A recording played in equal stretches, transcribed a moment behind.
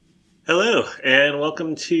Hello, and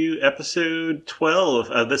welcome to episode 12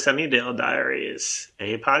 of the Sunnydale Diaries,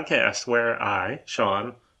 a podcast where I,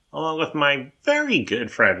 Sean, along with my very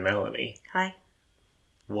good friend Melanie, Hi.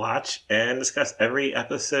 watch and discuss every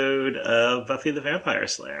episode of Buffy the Vampire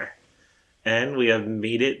Slayer. And we have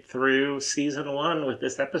made it through season 1 with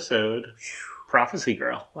this episode, Prophecy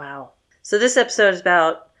Girl. Wow. So this episode is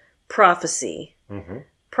about prophecy. Mm-hmm.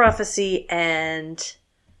 Prophecy and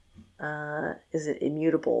is it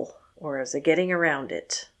immutable or is it getting around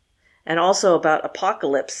it? And also about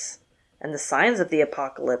apocalypse and the signs of the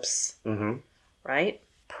apocalypse. Mm-hmm. Right?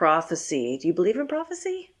 Prophecy. Do you believe in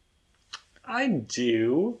prophecy? I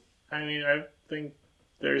do. I mean, I think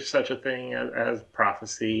there's such a thing as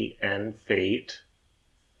prophecy and fate.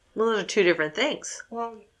 Well, those are two different things.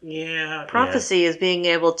 Well, yeah. Prophecy is being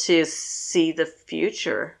able to see the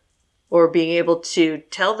future or being able to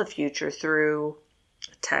tell the future through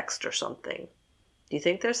a text or something. Do you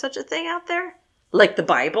think there's such a thing out there? Like the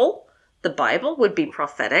Bible? The Bible would be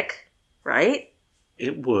prophetic, right?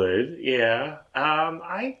 It would, yeah.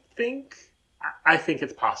 I think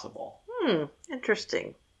it's possible.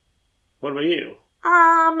 Interesting. What about you?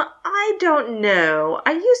 I don't know.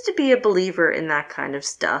 I used to be a believer in that kind of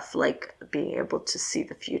stuff, like being able to see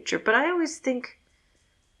the future, but I always think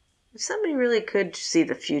if somebody really could see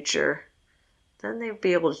the future, then they'd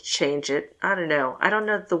be able to change it. I don't know. I don't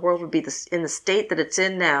know if the world would be in the state that it's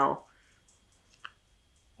in now.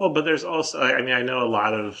 Well, but there's also, I mean, I know a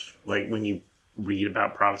lot of, like, when you read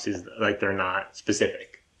about prophecies, like, they're not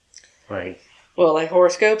specific. Like, Well, like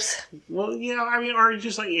horoscopes? well, yeah, I mean, or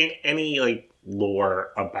just, like, any, like,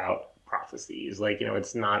 lore about prophecies. Like, you know,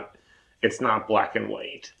 it's not black and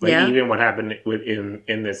white. Like, Yeah. even what happened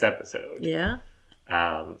in this episode. Yeah.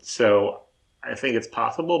 So I think it's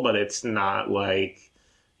possible, but it's not like,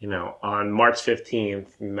 you know, on March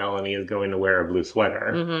 15th, Melanie is going to wear a blue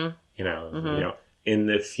sweater. Mm-hmm. You know, in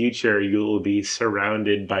the future, you will be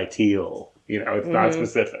surrounded by teal. You know, it's not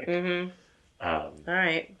specific. Mm-hmm. All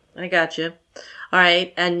right. I got you. All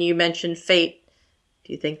right. And you mentioned fate.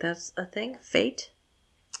 Do you think that's a thing? Fate?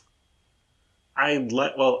 I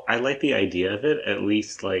like the idea of it, at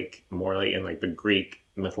least like more like in like the Greek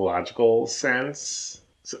mythological sense.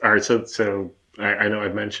 So, all right, so I know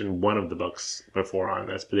I've mentioned one of the books before on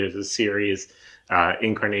this, but there's a series,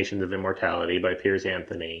 Incarnations of Immortality by Piers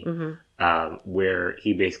Anthony, where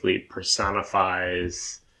he basically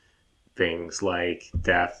personifies things like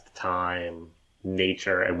death, time,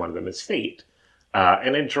 nature, and one of them is fate.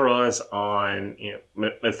 And it draws on, you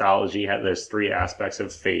know, mythology. There's three aspects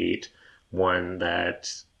of fate: one that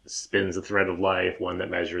spins the thread of life, one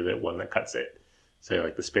that measures it, one that cuts it. So,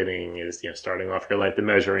 like, the spinning is, you know, starting off your life. The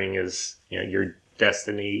measuring is, you know, your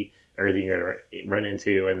destiny, everything you're going to run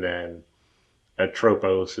into, and then a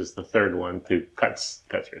tropos is the third one who cuts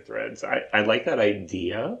your threads. I like that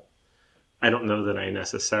idea. I don't know that I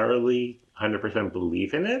necessarily 100%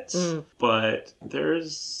 believe in it, but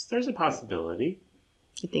there's a possibility.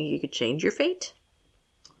 You think you could change your fate?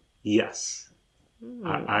 Yes,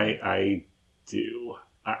 I do.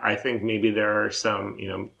 I think maybe there are some, you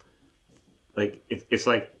know, like it's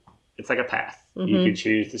like a path. You could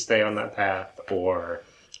choose to stay on that path, or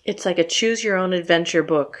It's like a choose your own adventure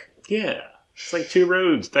book. yeah, it's like two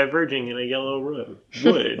roads diverging in a yellow wood,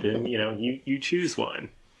 and you know you choose one.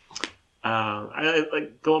 I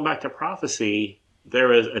like going back to prophecy. There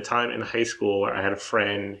was a time in high school where I had a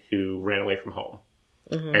friend who ran away from home,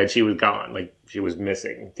 and she was gone. Like, she was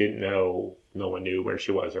missing. Didn't know. No one knew where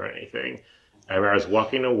she was or anything. I was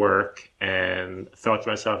walking to work and thought to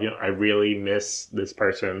myself, you know, I really miss this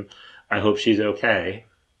person. I hope she's okay.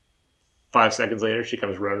 5 seconds later, she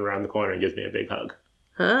comes running around the corner and gives me a big hug.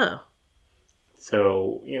 Oh.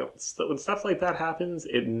 So, you know, when stuff like that happens,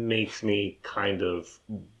 it makes me kind of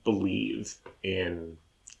believe in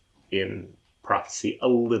prophecy a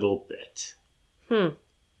little bit. Have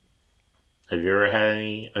you ever had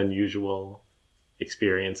any unusual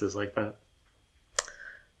experiences like that?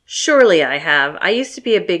 Surely I have. I used to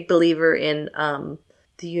be a big believer in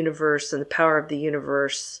the universe and the power of the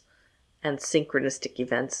universe and synchronistic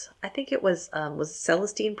events. I think it was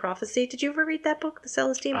Celestine Prophecy. Did you ever read that book, The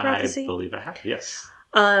Celestine Prophecy? I believe I have, yes.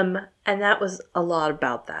 And that was a lot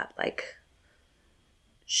about that, like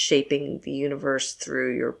shaping the universe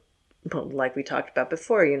through your, like we talked about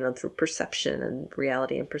before, you know, through perception and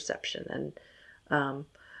reality and perception. And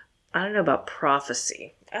I don't know about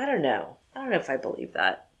prophecy. I don't know if I believe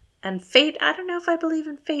that. And fate, I don't know if I believe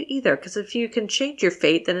in fate either, because if you can change your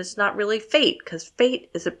fate, then it's not really fate, because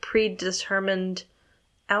fate is a predetermined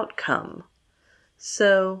outcome.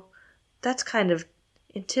 So that's kind of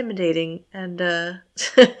intimidating and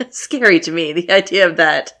scary to me, the idea of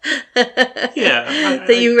that. Yeah,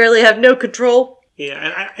 That you really have no control.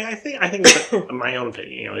 yeah, and I think that, my own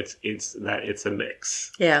opinion, it's that it's a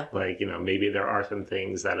mix. Yeah. Like, maybe there are some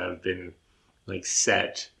things that have been like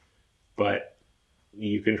set, but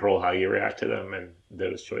you control how you react to them, and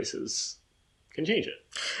those choices can change it.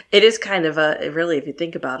 It is kind of really, if you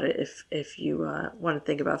think about it, if you want to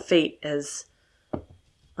think about fate as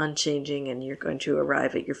unchanging and you're going to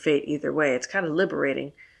arrive at your fate either way, it's kind of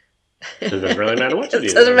liberating. It doesn't really matter what you do.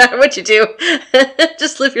 It doesn't matter what you do.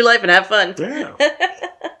 Just live your life and have fun. Yeah.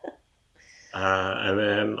 And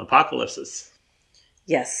then apocalypses.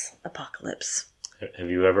 Yes, apocalypse. Have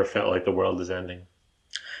you ever felt like the world is ending?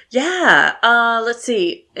 Yeah. Let's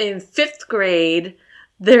see. In 5th grade,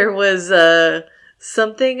 there was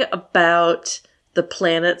something about the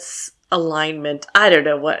planet's alignment. I don't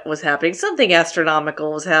know what was happening. Something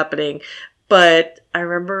astronomical was happening. But I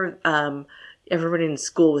remember everybody in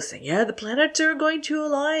school was saying, yeah, the planets are going to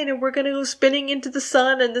align and we're going to go spinning into the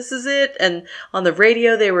sun and this is it. And on the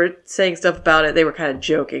radio, they were saying stuff about it. They were kind of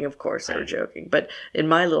joking. Of course, they were joking. But in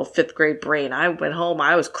my little 5th grade brain, I went home.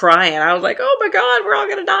 I was crying. I was like, oh my God, we're all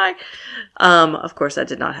going to die. Of course, that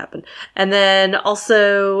did not happen. And then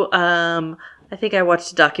also, I think I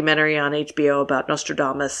watched a documentary on HBO about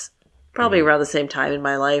Nostradamus, probably around the same time in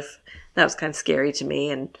my life. That was kind of scary to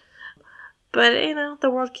me. But, the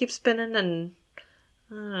world keeps spinning and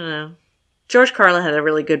I don't know. George Carlin had a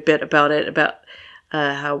really good bit about it, about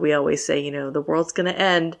how we always say, the world's going to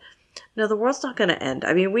end. No, the world's not going to end.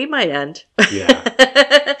 I mean, we might end.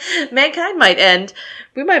 Yeah. Mankind might end.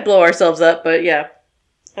 We might blow ourselves up, but yeah.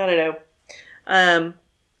 I don't know.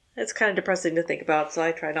 It's kind of depressing to think about, so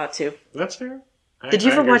I try not to. That's fair. Did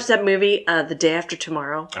you ever watch that movie, The Day After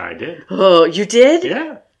Tomorrow? I did. Oh, you did?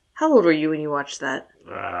 Yeah. How old were you when you watched that?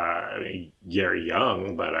 You're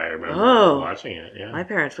young, but I remember watching it. Yeah, my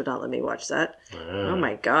parents would not let me watch that. Oh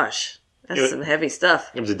my gosh, that's some heavy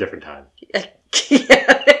stuff. It was a different time. Yeah,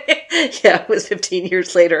 it was 15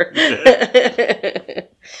 years later.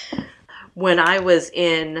 When I was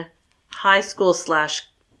in high school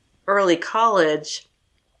 / early college,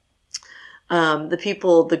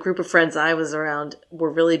 the group of friends I was around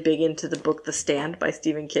were really big into the book The Stand by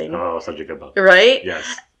Stephen King. Oh, such a good book. Right?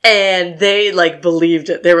 Yes. And they believed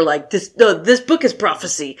it. They were like, this book is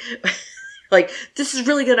prophecy. Like, this is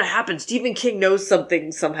really going to happen. Stephen King knows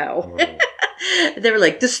something somehow. They were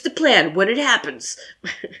like, this is the plan when it happens.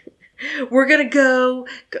 We're going to go,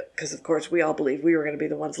 because of course we all believed we were going to be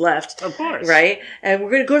the ones left. Of course. Right? And we're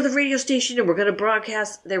going to go to the radio station and we're going to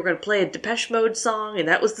broadcast. They were going to play a Depeche Mode song and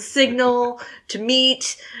that was the signal to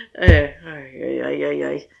meet. Yeah.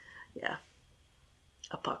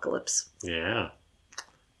 Apocalypse. Yeah.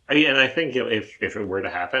 And I think if it were to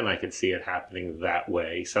happen, I could see it happening that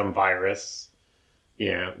way. Some virus,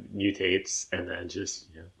 mutates, and then just,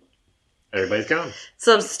 everybody's gone.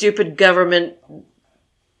 Some stupid government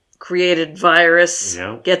created virus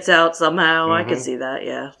gets out somehow. Mm-hmm. I could see that,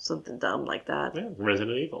 yeah. Something dumb like that. Yeah,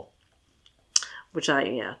 Resident Evil. Which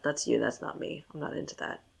that's you, that's not me. I'm not into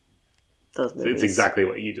that. Those movies. It's exactly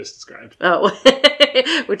what you just described. Oh.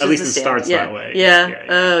 Which at least it starts that way. Yeah.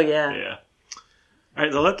 Oh, yeah. Yeah. All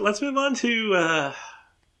right, so let's move on to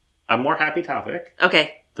a more happy topic.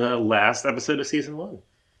 Okay. The last episode of season 1.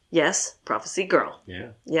 Yes, Prophecy Girl.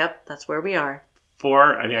 Yeah. Yep, that's where we are.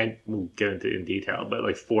 I won't get into it in detail,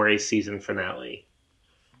 but for a season finale,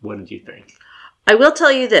 what did you think? I will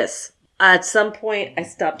tell you this. At some point, I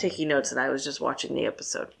stopped taking notes and I was just watching the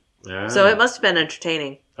episode. So it must have been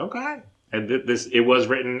entertaining. Okay. And it was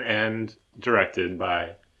written and directed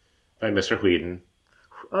by Mr. Whedon.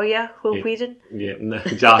 Oh, yeah? Whedon? Yeah, no,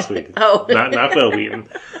 Joss Whedon. Oh. Not Will Whedon.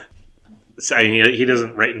 So, he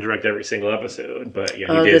doesn't write and direct every single episode, but he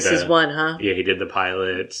did. This is one, huh? Yeah, he did the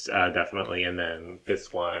pilots, definitely, and then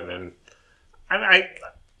this one. And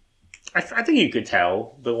I think you could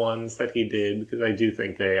tell the ones that he did, because I do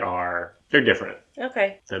think they're different.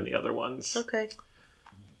 Okay. Than the other ones. Okay.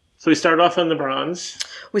 So we start off on the bronze.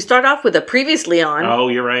 We start off with a previously on. Oh,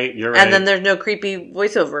 you're right. And then there's no creepy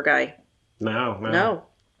voiceover guy. No.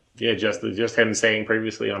 Yeah, just him saying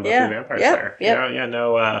previously on Buffy the Vampire Slayer. Yeah,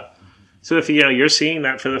 no. So if you're seeing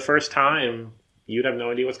that for the first time, you'd have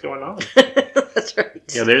no idea what's going on. That's right.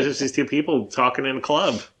 There's just these two people talking in a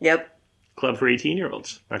club. Yep. Club for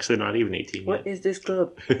 18-year-olds. Actually, not even 18. What is this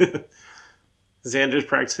club? Xander's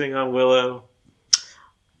practicing on Willow.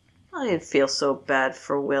 I didn't feel so bad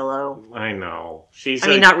for Willow. I know.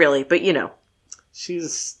 Not really, but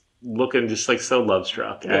She's looking just so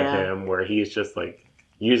love-struck at him, where he's just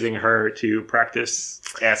using her to practice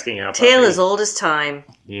asking out. Tale as old as time.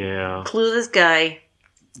 Yeah. Clueless guy.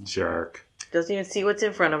 Jerk. Doesn't even see what's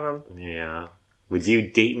in front of him. Yeah. Would you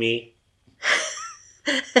date me?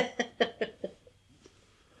 I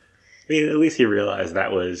mean, at least he realized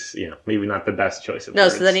that was, maybe not the best choice of No,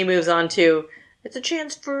 words. so then he moves on to, it's a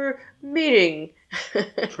chance for mating.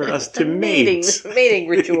 For us to mate. Mating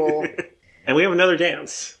ritual. And we have another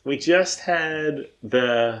dance. We just had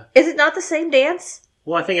the... Is it not the same dance?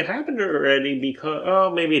 Well, I think it happened already because... Oh,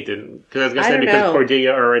 maybe it didn't. Because I was going to say don't because know.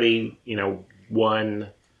 Cordelia already, won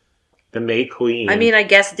the May Queen. I mean, I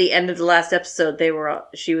guess at the end of the last episode,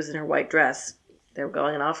 she was in her white dress. They were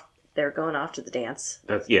going off to the dance.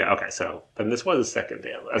 Okay. So then this was a second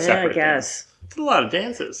dance. A Yeah, separate I guess. dance. It's a lot of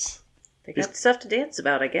dances. They got stuff to dance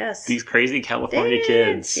about, I guess. These crazy California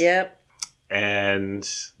kids. Yep. And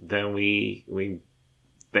then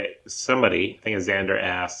somebody, I think Xander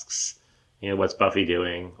asks, what's Buffy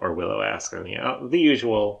doing? Or Willow asks, and the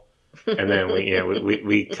usual. And then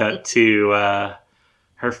we cut to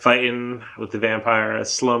her fighting with the vampire, a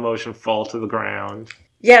slow motion fall to the ground.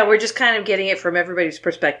 Yeah, we're just kind of getting it from everybody's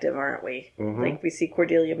perspective, aren't we? Mm-hmm. Like we see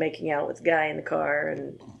Cordelia making out with the guy in the car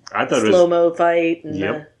and I thought slow-mo fight. And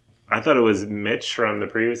Yep. I thought it was Mitch from the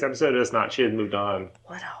previous episode. It's not. She had moved on.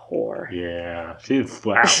 What a whore. Yeah.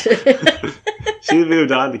 Wow. She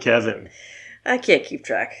moved on to Kevin. I can't keep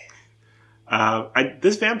track.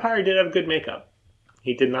 This vampire did have good makeup.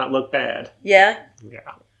 He did not look bad. Yeah? Yeah.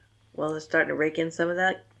 Well, they're starting to rake in some of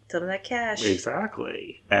that cash.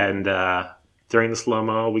 Exactly. And during the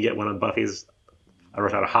slow-mo, we get one of Buffy's, I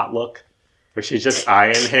wrote out a hot look, where she's just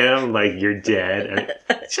eyeing him like you're dead. And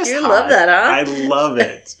it's just You hot. love that, huh? I love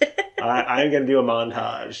it. I'm going to do a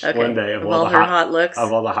montage one day of all the hot looks.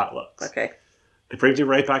 Of all the hot looks. Okay. It brings you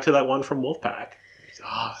right back to that one from Wolfpack.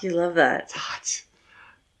 Oh, You love that. it's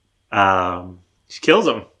hot. She kills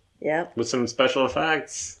him. Yep. With some special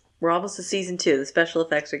effects. We're almost to season 2. The special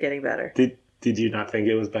effects are getting better. Did you not think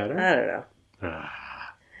it was better? I don't know.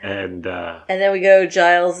 And then we go,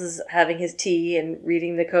 Giles is having his tea and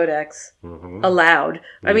reading the codex aloud.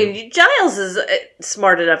 Mm-hmm. I mean, Giles is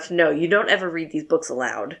smart enough to know you don't ever read these books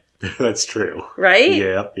aloud. That's true. Right?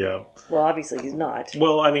 Yeah. Well, obviously he's not.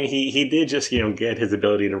 Well, I mean, he did just, get his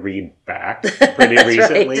ability to read back pretty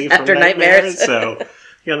recently right. After from Nightmares. So,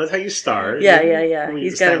 that's how you start. Yeah.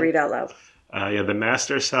 He's got to read out loud. The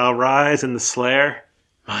Master shall rise in the Slayer.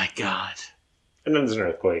 My God. And then there's an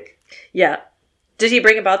earthquake. Yeah. Did he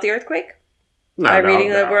bring about the earthquake? By reading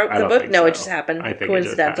the book? No, it just happened. I think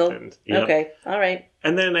coincidental. It just happened. Yep. Okay, all right.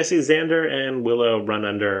 And then I see Xander and Willow run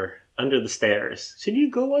under the stairs. Should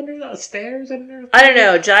you go under the stairs? I don't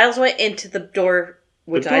know. Giles went into the door,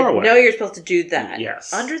 which I know you're supposed to do that.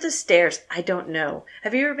 Yes. Under the stairs, I don't know.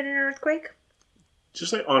 Have you ever been in an earthquake?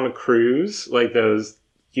 Just like on a cruise, like those.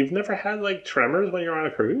 You've never had like tremors when you're on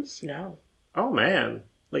a cruise? No. Oh man.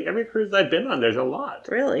 Like every cruise I've been on, there's a lot.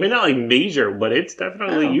 Really? I mean, not like major, but it's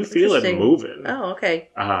definitely, you feel it moving. Oh, okay.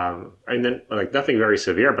 And then like nothing very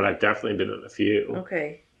severe, but I've definitely been in a few.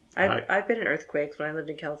 Okay. I've been in earthquakes when I lived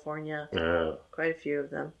in California. Oh. Quite a few of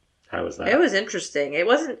them. How was that? It was interesting. It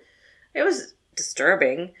was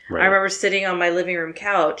disturbing. Right. I remember sitting on my living room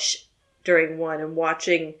couch during one and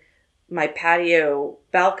watching my patio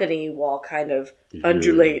balcony wall kind of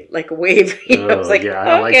undulate like a wave. I was like,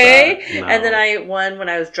 yeah, okay. Like no. And then when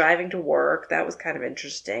I was driving to work, that was kind of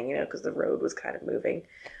interesting, because the road was kind of moving.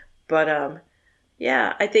 But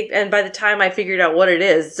yeah, I think, and by the time I figured out what it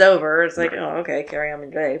is, it's over. It's like, oh, okay, carry on my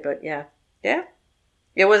day. But yeah,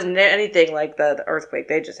 it wasn't anything like the earthquake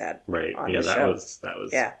they just had. Right. On Yeah, the that show. was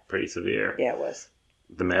pretty severe. Yeah, it was.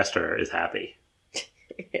 The Master is happy.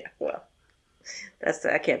 Yeah, well,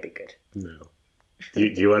 that can't be good. No. Do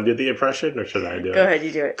you want to do the impression, or should I do it? Go ahead,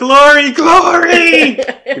 you do it. Glory, glory!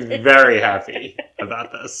 He's very happy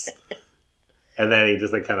about this. And then he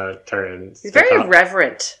just like kind of turns. He's very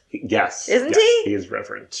reverent. Yes. Isn't he? He is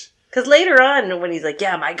reverent. Because later on, when he's like,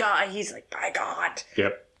 yeah, my God, he's like, my God.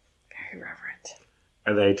 Yep. Very reverent.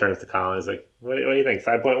 And then he turns to Colin and is like, what do you think,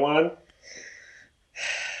 5.1?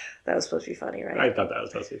 That was supposed to be funny, right? I thought that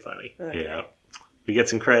was supposed to be funny. Okay. Yeah. We get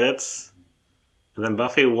some credits. And then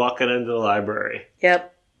Buffy walking into the library.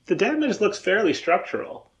 Yep. The damage looks fairly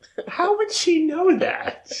structural. How would she know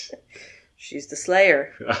that? She's the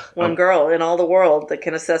Slayer. One girl in all the world that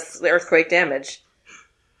can assess the earthquake damage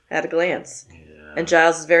at a glance. Yeah. And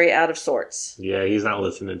Giles is very out of sorts. Yeah, he's not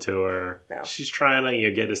listening to her. No. She's trying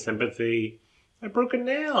to get his sympathy. I broke a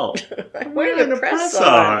nail. I'm wearing a press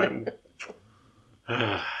on.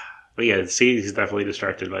 But yeah, he's definitely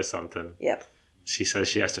distracted by something. Yep. She says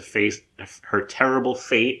she has to face her terrible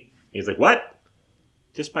fate. He's like, what?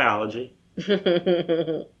 Just biology.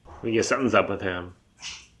 We get something's up with him.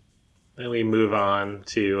 Then we move on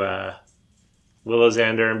to Willow,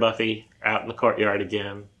 Xander, and Buffy out in the courtyard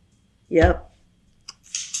again. Yep.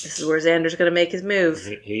 This is where Xander's going to make his move.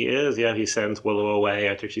 He is, yeah. He sends Willow away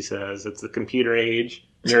after she says, it's the computer age.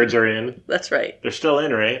 Nerds are in. That's right. They're still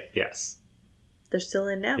in, right? Yes. They're still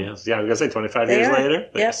in now. Yes. Yeah, I was going to say 25 years later.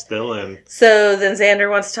 They're still in. So then Xander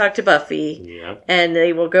wants to talk to Buffy. Yep. And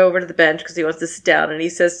they will go over to the bench because he wants to sit down. And he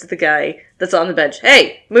says to the guy that's on the bench,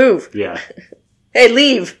 hey, move. Yeah. Hey,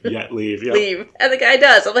 leave. Yeah, leave. Yep. Leave. And the guy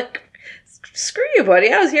does. I'm like, screw you,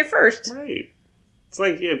 buddy. I was here first. Right. It's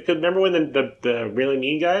like, remember when the really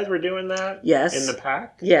mean guys were doing that? Yes. In the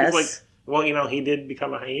pack? Yes. Like, well, he did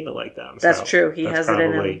become a hyena like them. That's true. He has it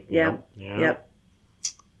in him. Yeah. Yep.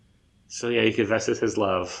 So, yeah, he confesses his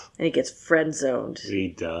love. And he gets friend-zoned. He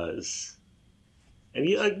does. And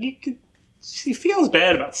she feels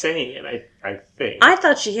bad about saying it, I think. I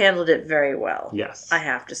thought she handled it very well. Yes. I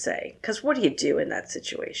have to say. Because what do you do in that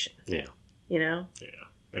situation? Yeah. You know? Yeah.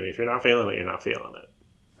 I mean, if you're not feeling it, you're not feeling it.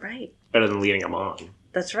 Right. Better than leading him on.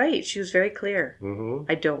 That's right. She was very clear.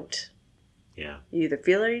 Mm-hmm. I don't. Yeah. You either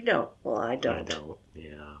feel it or you don't. Well, I don't. I don't.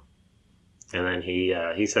 Yeah. And then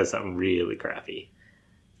he says something really crappy.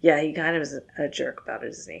 Yeah, he kind of is a jerk about it,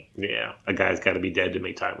 isn't he? Yeah. A guy's got to be dead to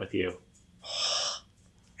make time with you.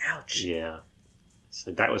 Ouch. Yeah.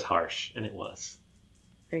 So that was harsh, and it was.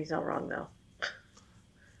 He's not wrong, though.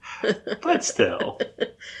 But still.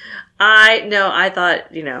 I thought,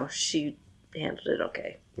 she handled it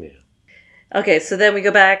okay. Yeah. Okay, so then we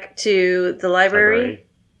go back to the library.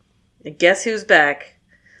 And guess who's back?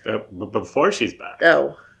 But before she's back.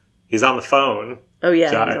 Oh. He's on the phone. Oh,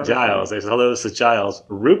 yeah. Giles. They said, hello, this is Giles.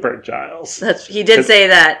 Rupert Giles. He did say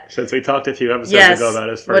that. Since we talked a few episodes ago about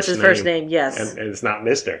his first name. What's his first name? Yes. And it's not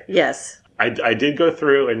Mr. Yes. I did go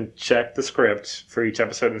through and check the script for each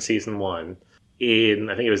episode in season 1. I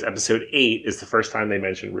think it was episode 8 is the first time they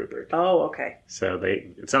mentioned Rupert. Oh, okay. So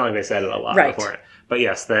it's not like they said it a lot right. before it. But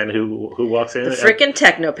yes, then who walks in? The freaking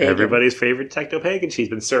techno-pagan. Everybody's favorite techno-pagan. She's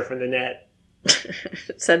been surfing the net.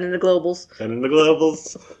 Sending the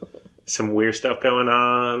globals. Some weird stuff going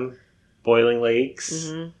on. Boiling lakes.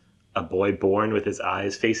 Mm-hmm. A boy born with his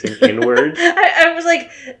eyes facing inward. I was like,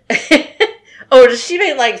 oh, does she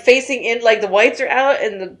mean like facing in, like the whites are out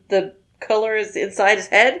and the color is inside his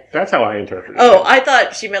head? That's how I interpreted it. Oh, I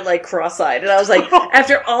thought she meant like cross-eyed. And I was like,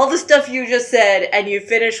 after all the stuff you just said and you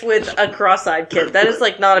finish with a cross-eyed kid, that is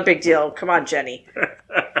like not a big deal. Come on, Jenny.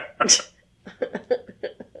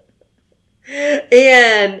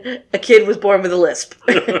 And a kid was born with a lisp.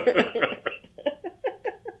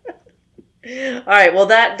 All right, well,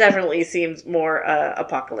 that definitely seems more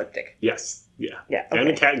apocalyptic. Yes, yeah. Yeah. Okay. And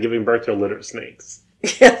a cat giving birth to a litter of snakes.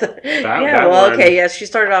 Yes, she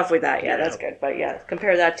started off with that. Yeah, that's good. But yeah,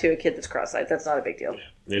 compare that to a kid that's cross-eyed. That's not a big deal.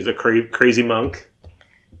 There's a crazy monk.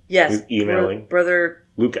 Yes. Who's emailing. Brother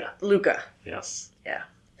Luca. Yes. Yeah.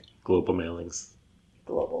 Global mailings.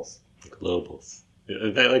 Globals.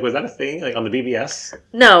 Was that a thing? Like on the BBS?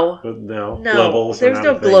 No. No. Globals. There's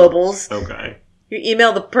no globals. Okay. You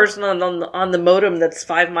email the person on the modem that's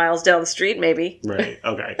 5 miles down the street, maybe. Right.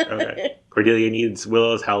 Okay. Cordelia needs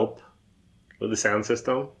Willow's help with the sound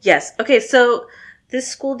system. Yes. Okay, so this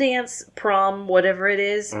school dance, prom, whatever it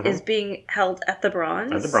is being held at the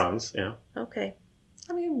Bronze? At the Bronze, yeah. Okay.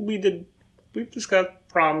 I mean, we've discussed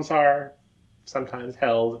proms are sometimes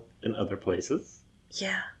held in other places.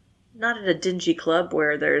 Yeah. Not at a dingy club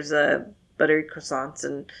where there's buttery croissants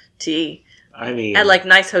and tea. I mean... At, like,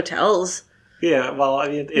 nice hotels. Yeah, well, I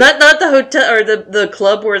mean... Not the hotel, or the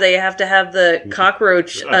club where they have to have the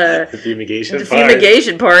cockroach... the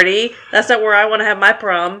fumigation party. That's not where I want to have my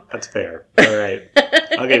prom. That's fair. All right.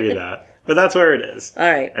 I'll give you that. But that's where it is. All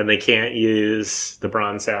right. And they can't use the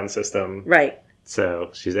Bronze sound system. Right.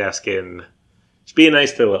 So she's asking... She's being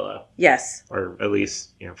nice to Willow. Yes. Or at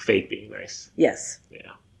least, fake being nice. Yes.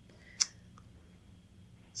 Yeah.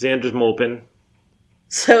 Xander's moping.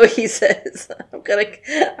 So he says, I'm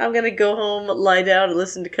gonna go home, lie down, and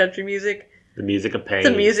listen to country music. The music of pain.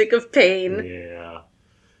 The music of pain. Yeah.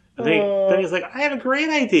 And then he's like, I have a great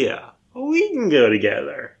idea. We can go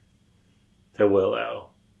together. To Willow.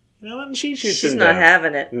 And she shoots She's him not down.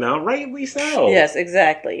 having it. No, rightly so. Yes,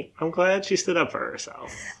 exactly. I'm glad she stood up for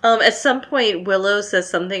herself. At some point, Willow says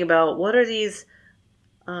something about, what are these,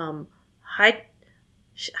 how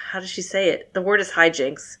does she say it? The word is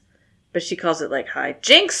hijinks, but she calls it like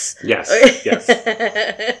hijinks. Yes, yes.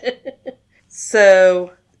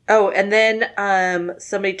 So, and then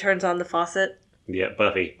somebody turns on the faucet. Yeah,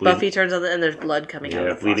 Buffy. Buffy turns on and there's blood coming out of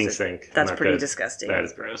the faucet. Bleeding sink. That's pretty disgusting. That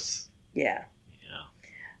is gross. Yeah.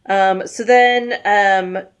 So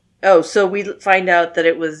then Oh, so we find out that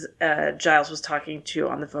it was Giles was talking to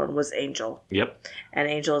on the phone was Angel. Yep. And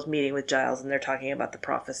Angel is meeting with Giles, and they're talking about the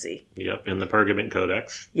prophecy. Yep, in the Pergament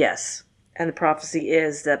Codex. Yes. And the prophecy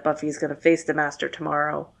is that Buffy is going to face the Master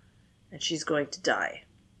tomorrow, and she's going to die.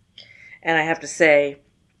 And I have to say,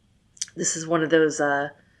 this is one of those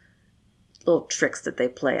little tricks that they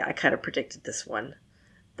play. I kind of predicted this one.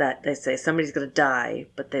 That they say somebody's going to die,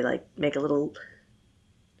 but they like make a little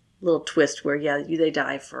twist where, they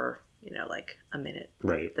die for, like a minute.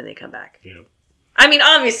 Right. Then they come back. Yeah. I mean,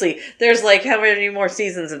 obviously, there's like how many more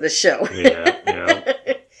seasons of this show? Yeah.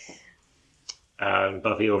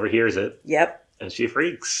 Buffy overhears it. Yep. And she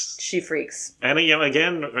freaks. And,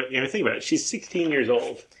 again, think about it. She's 16 years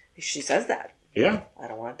old. She says that. Yeah. I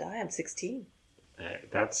don't want to die. I'm 16.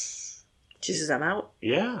 That's... She says, I'm out.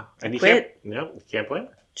 Yeah. And you quit. You can't blame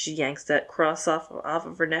her. She yanks that cross off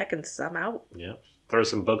of her neck and says, I'm out. Yeah. Throws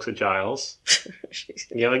some books at Giles.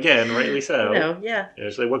 Again, rightly so. Yeah.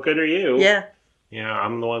 It's like, what good are you? Yeah.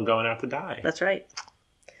 I'm the one going out to die. That's right.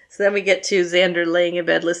 So then we get to Xander laying in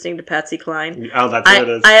bed listening to Patsy Cline. Oh, that's what it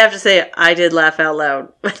is. I have to say, I did laugh out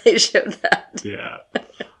loud when they showed that. Yeah.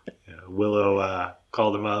 Willow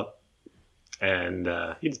called him up, and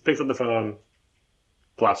he just picks up the phone,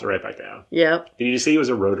 plops it right back down. Yep. Did you see it was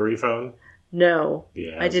a rotary phone? No.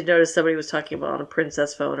 Yeah. I did notice somebody was talking about on a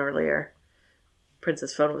Princess phone earlier.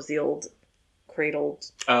 Princess phone was the old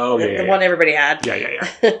cradled. Oh, yeah. The one everybody had. Yeah.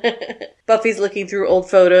 Buffy's looking through old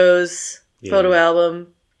photos, photo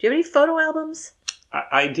album. Do you have any photo albums?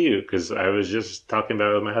 I do, because I was just talking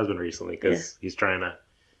about it with my husband recently, because he's trying to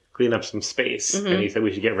clean up some space, and he said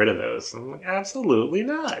we should get rid of those. I'm like, absolutely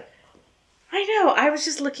not. I know. I was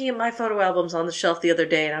just looking at my photo albums on the shelf the other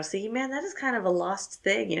day, and I was thinking, man, that is kind of a lost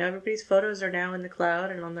thing. Everybody's photos are now in the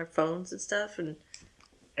cloud and on their phones and stuff. And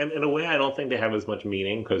in a way, I don't think they have as much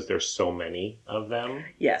meaning, because there's so many of them.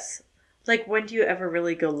 Yes. Like, when do you ever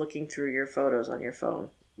really go looking through your photos on your phone?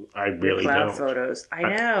 I really cloud don't. Photos. I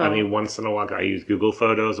know. I mean, once in a while, I use Google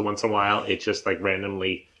Photos. Once in a while, it just like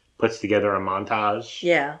randomly puts together a montage.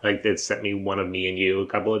 Yeah. Like it sent me one of me and you a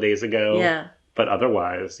couple of days ago. Yeah. But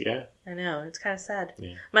otherwise, yeah. I know. It's kind of sad.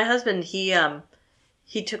 Yeah. My husband, he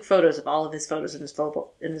took photos of all of his photos in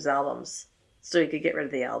his albums, so he could get rid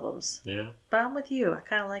of the albums. Yeah. But I'm with you. I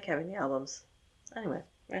kind of like having the albums. Anyway,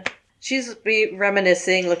 yeah. She's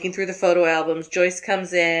reminiscing, looking through the photo albums. Joyce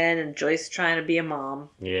comes in, and Joyce trying to be a mom.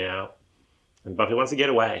 Yeah. And Buffy wants to get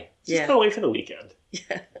away. She's going away for the weekend.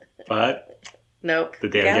 Yeah. But... Nope. The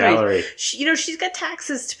damn gallery. She's got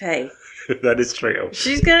taxes to pay. That is true.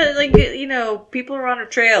 She's got, people are on her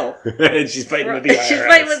trail. And she's fighting with the IRS. She's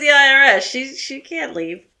fighting with the IRS. She can't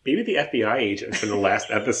leave. Maybe the FBI agents from the last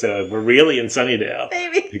episode were really in Sunnydale.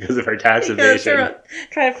 Maybe. Because of her tax evasion.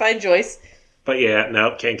 Trying to find Joyce. But yeah,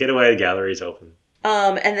 no, can't get away. The gallery's open.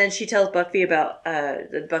 And then she tells Buffy about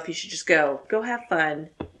that Buffy should just go have fun.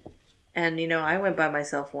 And, I went by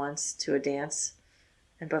myself once to a dance.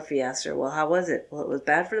 And Buffy asked her, well, how was it? Well, it was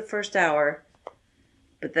bad for the first hour.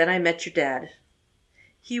 But then I met your dad.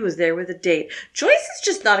 He was there with a date. Joyce is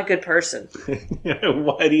just not a good person.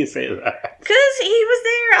 Why do you say that? Because he was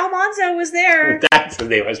there. Almanzo was there. That's the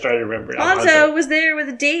name I was trying to remember. Almanzo was there with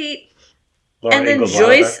a date. Laura and then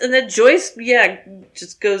Joyce,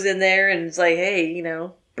 just goes in there and is like, hey,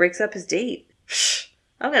 breaks up his date.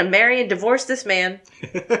 I'm going to marry and divorce this man.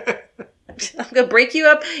 I'm going to break you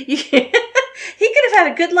up. He could have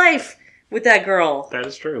had a good life with that girl. That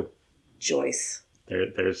is true. Joyce.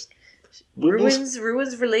 There's ruins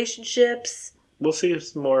relationships. We'll see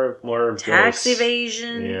some more tax Joyce.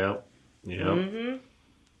 Evasion. Yeah. Mm-hmm.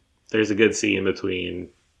 There's a good scene between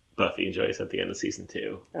Buffy and Joyce at the end of season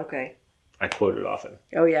 2. Okay. I quote it often.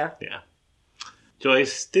 Oh yeah. Yeah.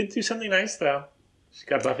 Joyce did do something nice though. She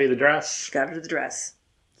got Buffy the dress. She got her the dress.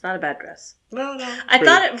 It's not a bad dress. No. I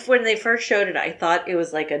thought when they first showed it, I thought it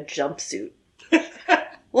was like a jumpsuit.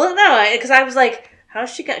 Well, no, because I was like, how's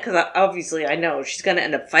she gonna? Because obviously I know she's gonna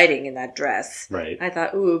end up fighting in that dress. Right. I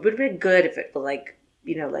thought, ooh, it would have been good if it was like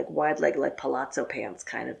wide leg, like palazzo pants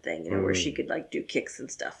kind of thing, where she could like do kicks and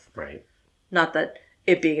stuff. Right. Not that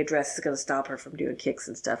it being a dress is going to stop her from doing kicks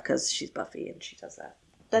and stuff, because she's Buffy and she does that.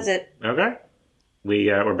 That's it. Okay.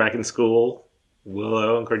 We're back in school.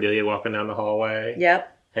 Willow and Cordelia walking down the hallway.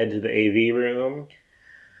 Yep. Head to the AV room.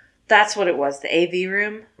 That's what it was, the AV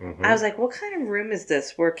room. Mm-hmm. I was like, what kind of room is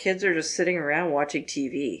this where kids are just sitting around watching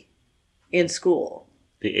TV in school?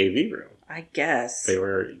 The AV room. I guess. They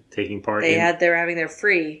were taking part They were having their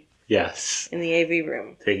free. Yes. In the AV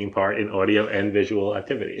room. Taking part in audio and visual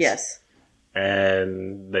activities. Yes.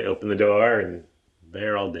 And they open the door and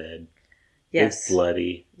they're all dead. Yes. It's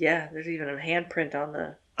bloody. Yeah, there's even a handprint on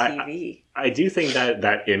the TV. I do think that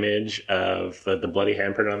that image of the bloody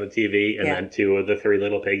handprint on the TV and Yeah. then two of the three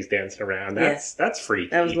little pigs dancing around, that's freaky.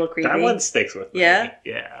 That was a little creepy. That one sticks with me. Yeah?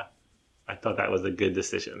 Yeah. I thought that was a good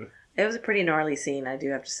decision. It was a pretty gnarly scene, I do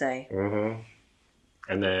have to say. Mm-hmm.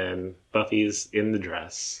 And then Buffy's in the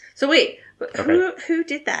dress. So wait, Okay. who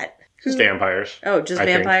did that? Just vampires. Oh, just I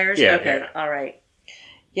think. vampires? Yeah, Okay, yeah. all right.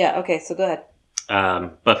 Yeah, okay, so go ahead.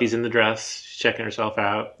 Buffy's in the dress. She's checking herself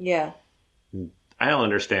out. Yeah. I don't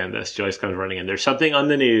understand this. Joyce comes running in. There's something on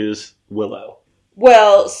the news. Willow.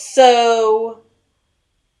 Well, so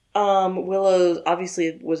Willow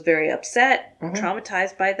obviously was very upset,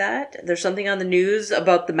 traumatized by that. There's something on the news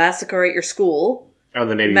about the massacre at your school. Oh,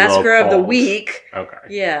 the Navy Massacre of the calls. week. Okay.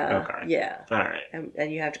 Yeah. Okay. Yeah. All right.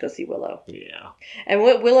 And you have to go see Willow. Yeah. And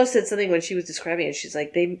what Willow said something when she was describing it. She's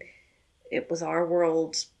like, it was our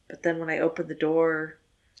world, but then when I opened the door,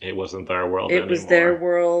 It wasn't their world it anymore. was their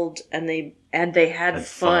world, and they had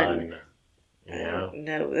fun. Yeah.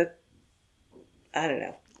 No, I don't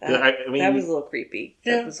know. I mean, that was a little creepy.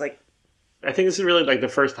 Yeah. That was like, I think this is really like the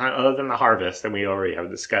first time, other than the harvest, and we already have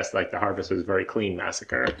discussed, like the harvest was a very clean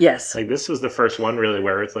massacre. yes. Like this was the first one really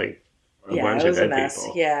where it's like a bunch it of was a dead mess.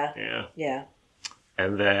 people. Yeah. Yeah. Yeah.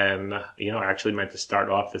 And then, I actually meant to start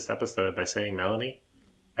off this episode by saying, Melanie,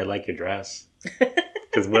 I like your dress.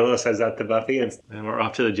 Because Willow says that to Buffy, and we're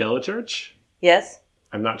off to the Jello Church. Yes.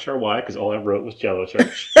 I'm not sure why, because all I wrote was Jello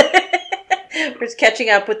Church. We're just catching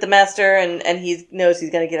up with the master, and he knows he's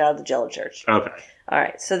going to get out of the Jello Church. Okay. All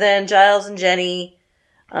right. So then Giles and Jenny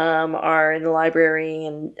are in the library,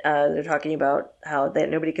 and they're talking about how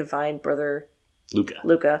nobody can find Brother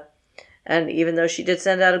Luca. And even though she did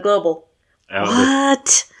send out a global.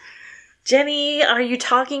 What? Jenny, are you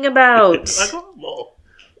talking about? A global.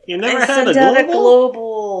 You never I had sent a out a global?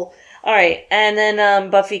 global. All right. And then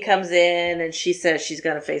Buffy comes in, and she says she's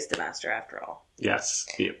going to face the master after all. Yes.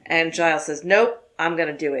 Yeah. And Giles says, nope, I'm going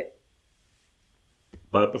to do it.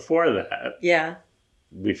 But before that, Yeah.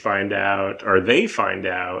 they find out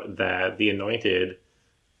that the Anointed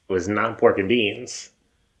was not pork and beans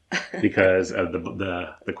because of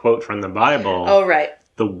the quote from the Bible. Oh, right.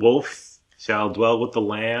 The wolf shall dwell with the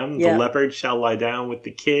lamb. Yeah. The leopard shall lie down with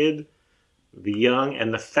the kid. The young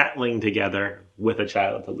and the fatling together with a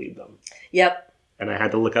child to lead them. Yep. And I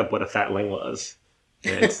had to look up what a fatling was.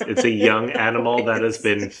 And it's a young animal that has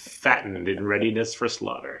been fattened in readiness for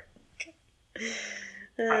slaughter.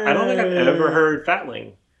 I don't think I've ever heard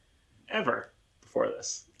fatling. Ever. Before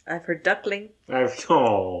this. I've heard duckling.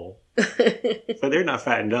 So they're not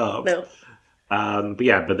fattened up. No.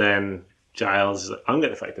 But then Giles is like, I'm going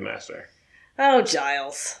to fight the master. Oh,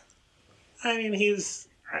 Giles. I mean,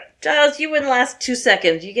 Giles, you wouldn't last 2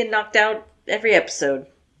 seconds. You get knocked out every episode.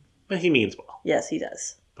 but he means well. Yes, he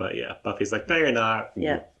does. But yeah, Buffy's like, no, you're not.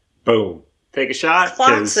 Yeah. Boom. Take a shot.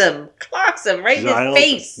 Clocks him right in Giles his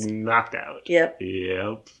face. knocked out. Yep.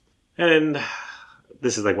 Yep. And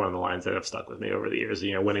this is like one of the lines that have stuck with me over the years.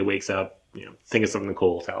 When he wakes up, think of something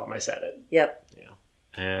cool, tell him I said it. Yep.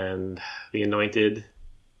 And the Anointed.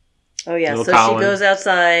 Oh, yeah. Little So Colin. she goes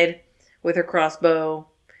outside with her crossbow,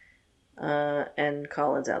 and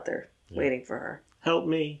Colin's out there waiting for her. Help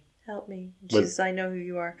me. Help me. She says, I know who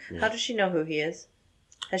you are. Yeah. How does she know who he is?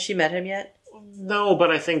 Has she met him yet? No,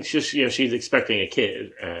 but I think just she's expecting a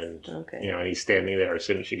kid, and okay. He's standing there as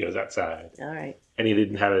soon as she goes outside. All right. And he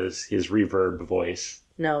didn't have his reverb voice.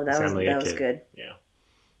 No, that was good. Yeah.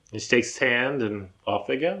 He just takes his hand and off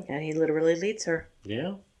they go. And he literally leads her.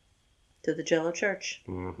 Yeah. To the Jello Church.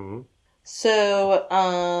 Mm-hmm. So,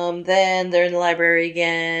 then they're in the library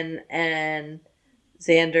again, and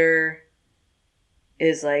Xander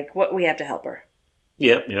is like, "What? We have to help her."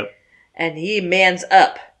 Yep. And he mans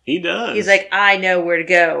up. He does. He's like, "I know where to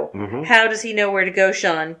go." Mm-hmm. How does he know where to go,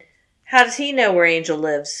 Sean? How does he know where Angel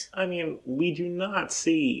lives? I mean, we do not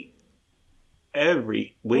see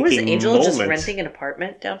every waking Was Angel moment. just renting an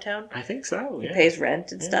apartment downtown? I think so. Yeah. He pays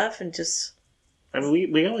rent and stuff, and just. I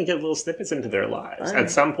mean, we only get little snippets into their lives.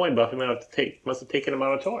 At some point, Buffy must have taken him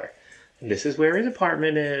on a tour. And this is where his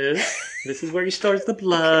apartment is. This is where he stores the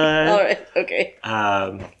blood. All right. Okay.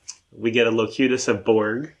 We get a Locutus of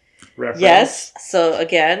Borg reference. Yes. So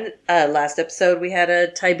again, last episode we had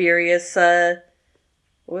a Tiberius. What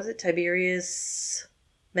was it? Tiberius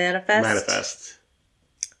manifest.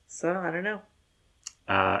 So I don't know.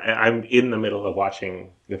 I'm in the middle of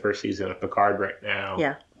watching the first season of Picard right now.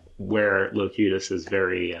 Yeah. Where Locutus is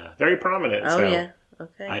very, very prominent. Oh, so yeah.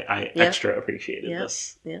 Okay. I extra appreciated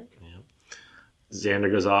this. Yeah.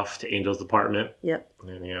 Xander goes off to Angel's apartment. Yep.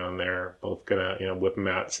 And they're both gonna whip him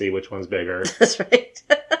out and see which one's bigger. That's right.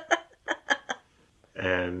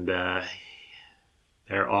 And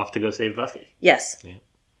they're off to go save Buffy. Yes. Yeah.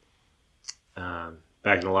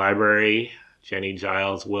 Back in the library, Jenny,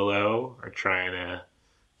 Giles, Willow are trying to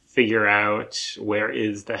figure out where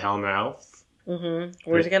is the Hellmouth.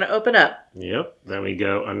 Where's it going to open up? Yep. Then we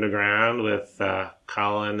go underground with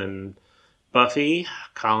Colin and Buffy.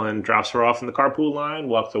 Colin drops her off in the carpool line,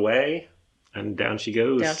 walks away, and down she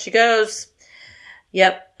goes. Down she goes.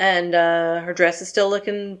 Yep. And her dress is still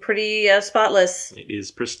looking pretty spotless. It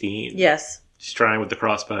is pristine. Yes. She's trying with the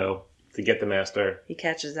crossbow to get the master. He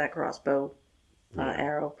catches that crossbow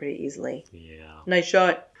arrow pretty easily. Yeah. Nice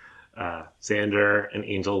shot. Xander and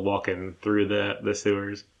Angel walking through the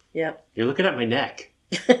sewers. Yep. You're looking at my neck.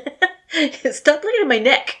 Stop looking at my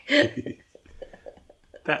neck.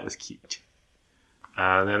 That was cute.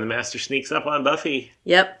 And then the master sneaks up on Buffy.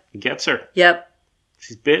 Yep. He gets her. Yep.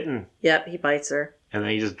 She's bitten. Yep. He bites her. And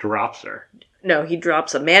then he just drops her. No, he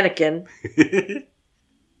drops a mannequin.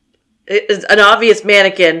 It's an obvious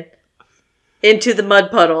mannequin into the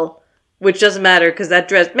mud puddle, which doesn't matter because that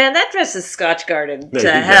dress is Scotch Garden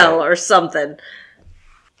to hell or something.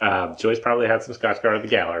 Joyce probably had some Scotch Guard at the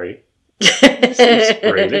gallery. Sprayed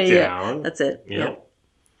it down. Yeah, that's it. Yep.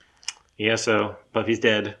 Yeah, so Buffy's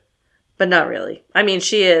dead. But not really. I mean,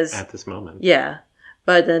 she is. At this moment. Yeah.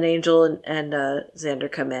 But then Angel and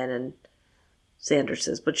Xander come in and Xander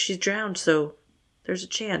says, but she's drowned, so there's a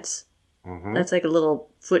chance. Mm-hmm. That's like a little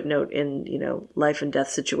footnote in, life and death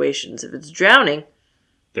situations. If it's drowning,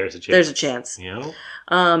 there's a chance. Yeah.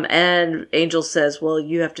 And Angel says, well,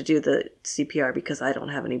 you have to do the CPR because I don't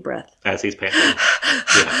have any breath. As he's panting.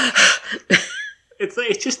 Yeah.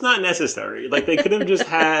 It's just not necessary. Like, they could have just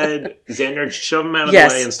had Xander shove him out of the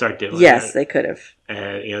way and start doing it. Yes, they could have.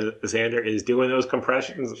 And, Xander is doing those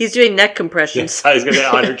compressions. He's doing neck compressions. Yes, I was going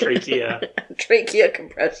to honor trachea. Trachea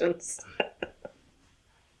compressions.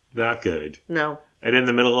 Not good. No. And in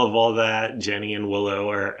the middle of all that, Jenny and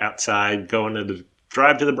Willow are outside going to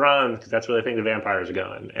drive to the Bronze because that's where they think the vampires are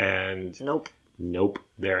going. And Nope.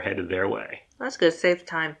 They're headed their way. That's good. Save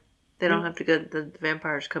time. They don't have to go. The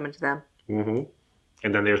vampires coming to them. Mm-hmm.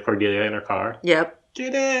 And then there's Cordelia in her car. Yep.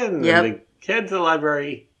 Get in. Yep. And they head to the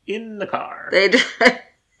library in the car. They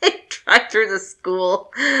drive through the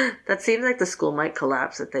school. That seems like the school might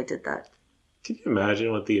collapse if they did that. Can you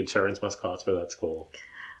imagine what the insurance must cost for that school?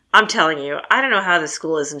 I'm telling you, I don't know how the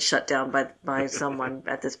school isn't shut down by someone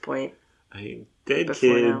at this point. I mean, dead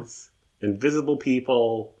kids, invisible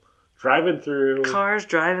people, driving through. Cars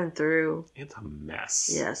driving through. It's a mess.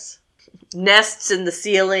 Yes. Nests in the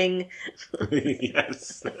ceiling.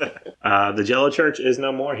 Yes. The Jello church is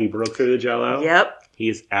no more. He broke through the Jello. Yep.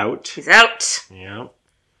 He's out. He's out. Yeah.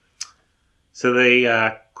 So they,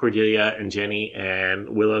 Cordelia and Jenny and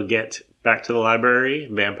Willow get back to the library.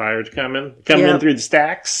 Vampires coming in through the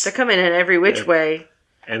stacks. They're coming in every which way.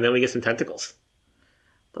 And then we get some tentacles.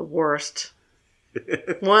 The worst.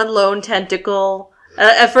 One lone tentacle.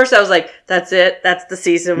 At first I was like, that's it. That's the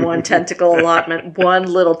season 1 tentacle allotment. One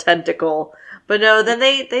little tentacle. But no, then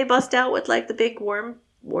they bust out with like the big worm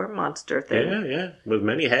monster thing. Yeah. With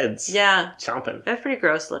many heads. Yeah. Chomping. That's pretty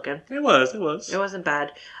gross looking. It was. It wasn't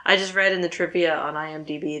bad. I just read in the trivia on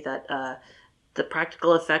IMDb that the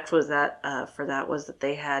practical effect was that for that was that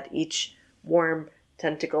they had each worm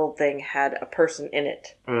tentacle thing had a person in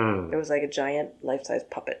it. It was like a giant life-size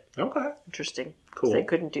puppet. Okay. Interesting. Cool. They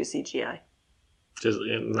couldn't do CGI. Just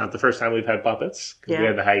not the first time we've had puppets. We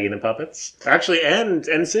had the hyena puppets. Actually, and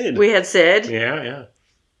Sid. We had Sid. Yeah.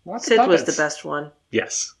 Sid was the best one.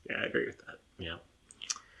 Yes. Yeah, I agree with that.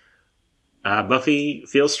 Yeah. Buffy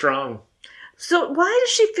feels strong. So why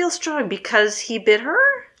does she feel strong? Because he bit her?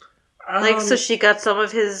 So she got some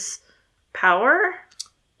of his power?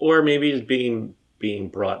 Or maybe just being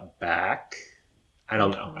brought back. I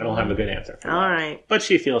don't know. I don't have a good answer for that. All right. But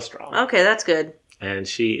she feels strong. Okay, that's good. And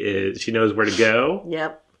she knows where to go.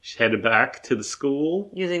 Yep. She's headed back to the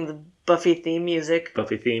school. Using the Buffy theme music.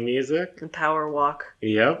 And power walk.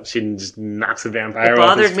 Yep. She just knocks a vampire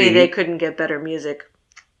off his feet. It bothered me they couldn't get better music.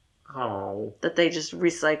 Oh. That they just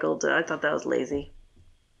recycled. I thought that was lazy.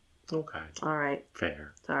 Okay. All right.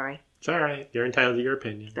 Fair. Sorry. It's all right. You're entitled to your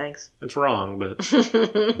opinion. Thanks. It's wrong, but...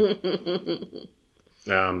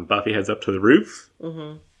 Buffy heads up to the roof.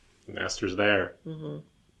 Mm-hmm. Master's there. Mm-hmm.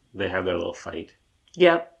 They have their little fight.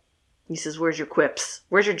 Yep. He says, where's your quips?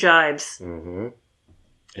 Where's your jibes? Mm-hmm.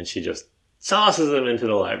 And she just tosses them into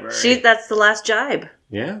the library. That's the last jibe.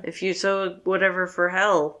 Yeah. If you sow whatever for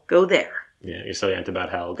hell, go there. Yeah, you're so amped about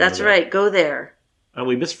hell. That's right. Go there. Oh,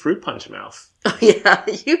 we missed Fruit Punch Mouth. Oh, yeah.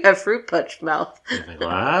 You have Fruit Punch Mouth. He's like,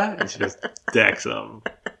 what? And she just decks him.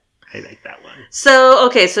 I like that one. So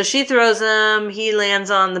she throws him. He lands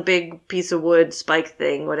on the big piece of wood spike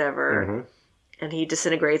thing, whatever. And he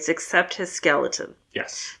disintegrates except his skeleton.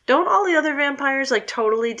 Yes. Don't all the other vampires like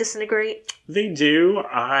totally disintegrate? They do.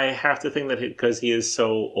 I have to think that because he is so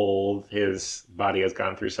old, his body has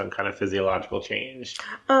gone through some kind of physiological change.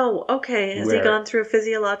 Oh, okay. Has he gone through a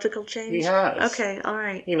physiological change? He has. Okay, all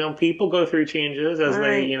right. People go through changes as All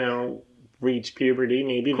they, right. reach puberty.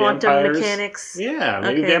 Maybe Quantum vampires. mechanics. Yeah,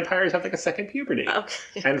 maybe vampires have like a second puberty.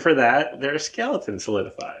 Okay. And for that, their skeleton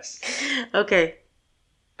solidifies. Okay.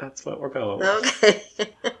 That's what we're going with. Okay.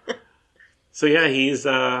 So yeah, he's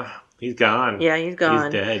gone. Yeah, he's gone.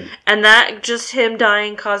 He's dead. And that just him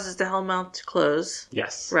dying causes the Hellmouth to close.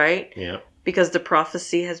 Yes. Right? Yeah. Because the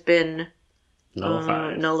prophecy has been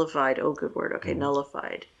nullified. Nullified. Oh, good word. Okay,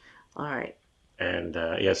 nullified. All right. And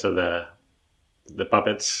so the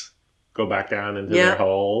puppets go back down into their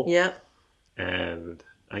hole. Yep. And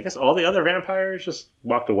I guess all the other vampires just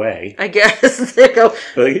walked away. I guess they go.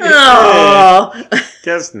 Like, Oh.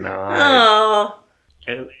 Guess not. Oh.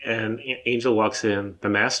 And Angel walks in, the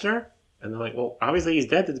master, and they're like, well, obviously he's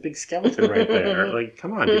dead. There's a big skeleton right there. Like,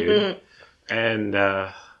 come on, dude. And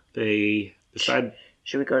they decide.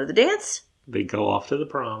 Should we go to the dance? They go off to the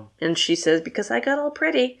prom. And she says, because I got all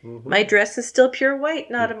pretty. Mm-hmm. My dress is still pure white,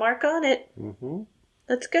 not a mark on it. Mm-hmm.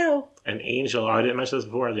 Let's go. And Angel, I didn't mention this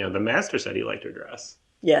before, the master said he liked her dress.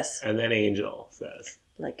 Yes. And then Angel says,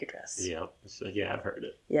 like your dress. Yep. She's like, yeah, I've heard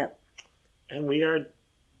it. Yep. And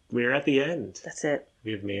we're at the end. That's it.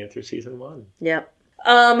 We have made it through season 1. Yep.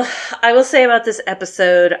 I will say about this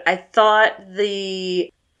episode, I thought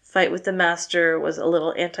the fight with the master was a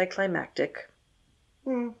little anticlimactic.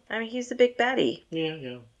 I mean, he's the big baddie.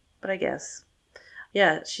 Yeah. But I guess.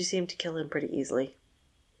 Yeah, she seemed to kill him pretty easily.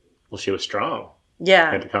 Well, she was strong.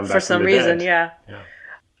 Yeah, had to come back for some from the reason, dead. yeah.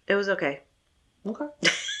 It was okay. Okay. All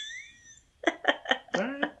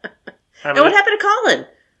right. And what happened to Colin?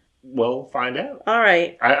 We'll find out. All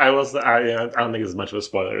right. I don't think it's much of a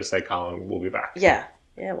spoiler to say Colin will be back. Yeah.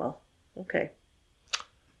 Yeah, well, okay.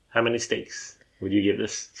 How many steaks would you give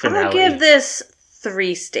this finale? I'm going to give this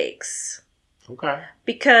 3 steaks. Okay.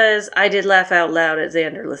 Because I did laugh out loud at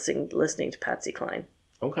Xander listening to Patsy Cline.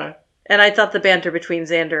 Okay. And I thought the banter between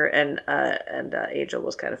Xander and Angel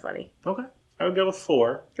was kind of funny. Okay. I would go with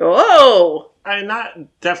 4. Oh!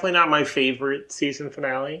 Definitely not my favorite season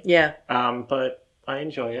finale. Yeah. But I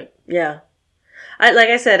enjoy it. Yeah. Like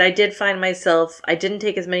I said, I didn't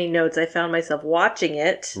take as many notes. I found myself watching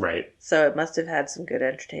it. Right. So it must have had some good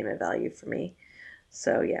entertainment value for me.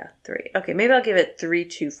 So yeah, 3. Okay, maybe I'll give it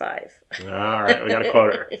 3.25. All right, we got a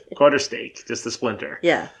quarter steak, just a splinter.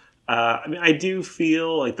 Yeah. I do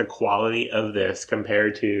feel like the quality of this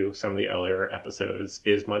compared to some of the earlier episodes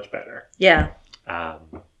is much better. Yeah.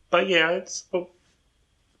 But yeah, it's... Oh.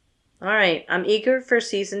 All right, I'm eager for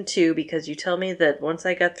season 2 because you tell me that once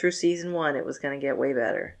I got through season 1, it was going to get way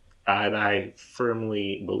better. And I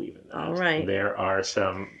firmly believe in that. All right. There are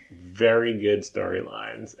some very good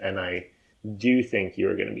storylines, and I do think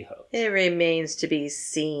you're going to be hooked. It remains to be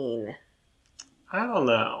seen. I don't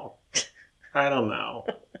know.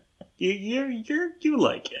 You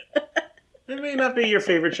like it. It may not be your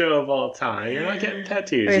favorite show of all time. You're not getting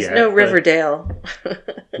tattoos There's yet. no Riverdale.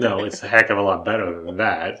 No, it's a heck of a lot better than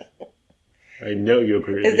that. I know you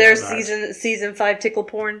agree with me. Is there season 5 tickle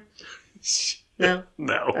porn? No?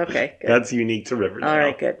 No. Okay, good. That's unique to Riverdale. All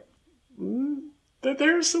right, good.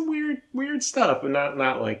 There's some weird stuff, but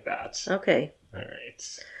not like that. Okay. All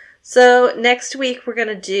right. So next week we're going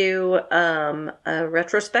to do a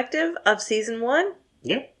retrospective of season 1.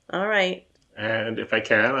 Yep. All right. And if I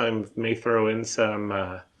can, I may throw in some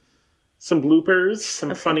bloopers,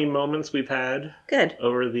 some funny moments we've had. Good.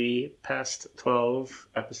 Over the past 12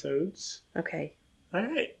 episodes. Okay. All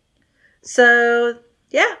right. So,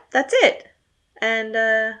 yeah, that's it. And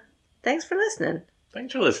thanks for listening.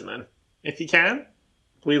 Thanks for listening. If you can,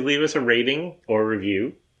 please leave us a rating or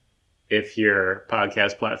review if your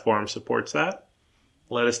podcast platform supports that.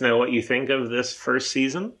 Let us know what you think of this first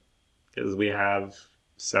season, because we have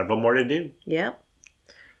several more to do. Yeah.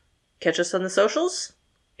 Catch us on the socials.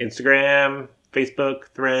 Instagram, Facebook,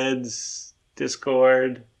 Threads,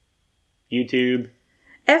 Discord, YouTube.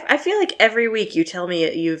 I feel like every week you tell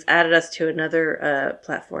me you've added us to another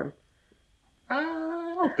platform. I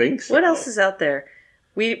don't think so. What else is out there?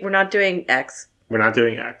 We're not doing X. We're not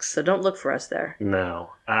doing X. So don't look for us there.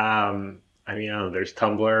 No. I mean, there's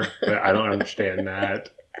Tumblr, but I don't understand that.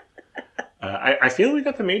 I feel we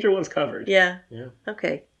got the major ones covered. Yeah.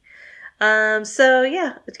 Okay. So,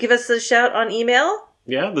 yeah. Give us a shout on email.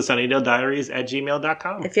 Yeah, the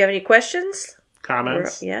sunnydalediaries@gmail.com. If you have any questions.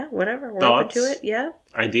 Comments. Whatever. We're thoughts, open to it. Yeah.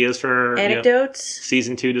 Ideas for anecdotes.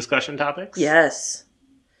 Season 2 discussion topics. Yes.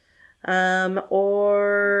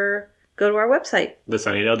 Or go to our website.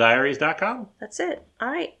 thesunnydalediaries.com. That's it. All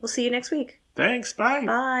right. We'll see you next week. Thanks. Bye.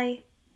 Bye.